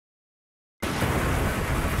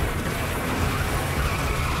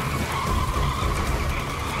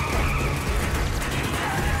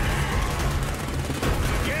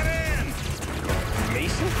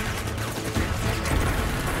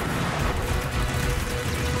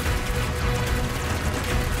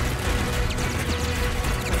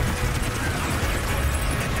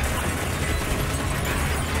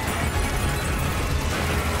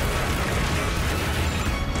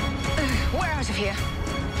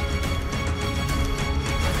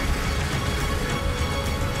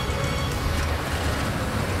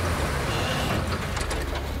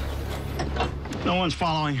No one's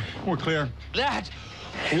following. We're clear. That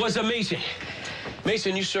was amazing.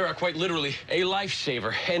 Mason, you, sir, are quite literally a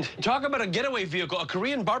lifesaver. And talk about a getaway vehicle, a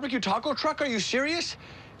Korean barbecue taco truck? Are you serious?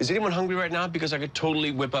 Is anyone hungry right now? Because I could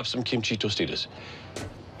totally whip up some kimchi tostitas.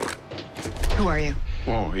 Who are you?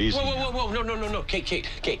 Whoa, easy. Whoa. No. Kate.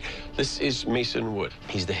 This is Mason Wood.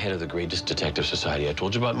 He's the head of the greatest detective society. I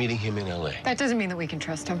told you about meeting him in L.A. That doesn't mean that we can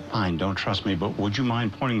trust him. Fine, don't trust me, but would you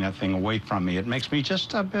mind pointing that thing away from me? It makes me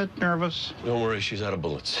just a bit nervous. Don't worry, she's out of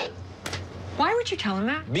bullets. Why would you tell him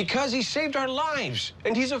that? Because he saved our lives,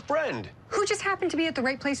 and he's a friend. Who just happened to be at the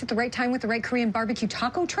right place at the right time with the right Korean barbecue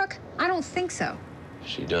taco truck? I don't think so.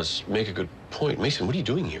 She does make a good point. Mason, what are you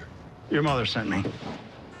doing here? Your mother sent me.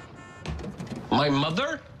 My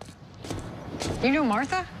mother? You know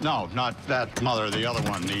Martha? No, not that mother, the other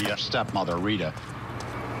one, the stepmother, Rita.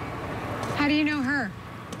 How do you know her?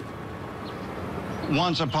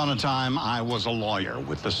 Once upon a time, I was a lawyer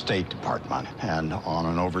with the State Department, and on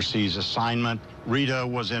an overseas assignment, Rita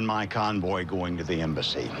was in my convoy going to the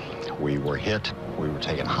embassy. We were hit. We were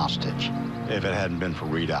taken hostage. If it hadn't been for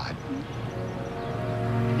Rita,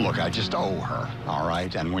 Look, I just owe her, all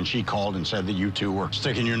right? And when she called and said that you two were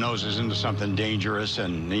sticking your noses into something dangerous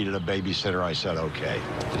and needed a babysitter, I said, okay.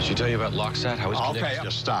 Did she tell you about Locksat? How is it connected? Okay,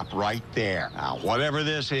 just stop right there. Now, whatever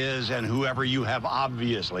this is and whoever you have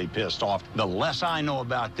obviously pissed off, the less I know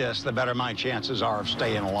about this, the better my chances are of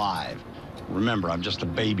staying alive. Remember, I'm just a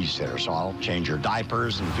babysitter, so I'll change your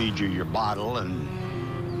diapers and feed you your bottle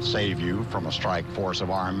and save you from a strike force of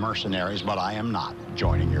armed mercenaries, but I am not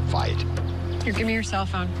joining your fight. Here, give me your cell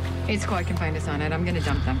phone. 8 Squad can find us on it. I'm gonna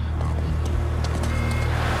dump them.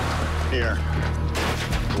 Here.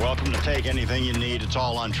 You're welcome to take anything you need. It's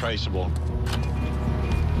all untraceable.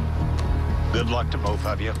 Good luck to both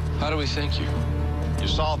of you. How do we thank you? You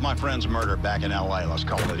solved my friend's murder back in L.A. Let's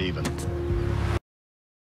call it even.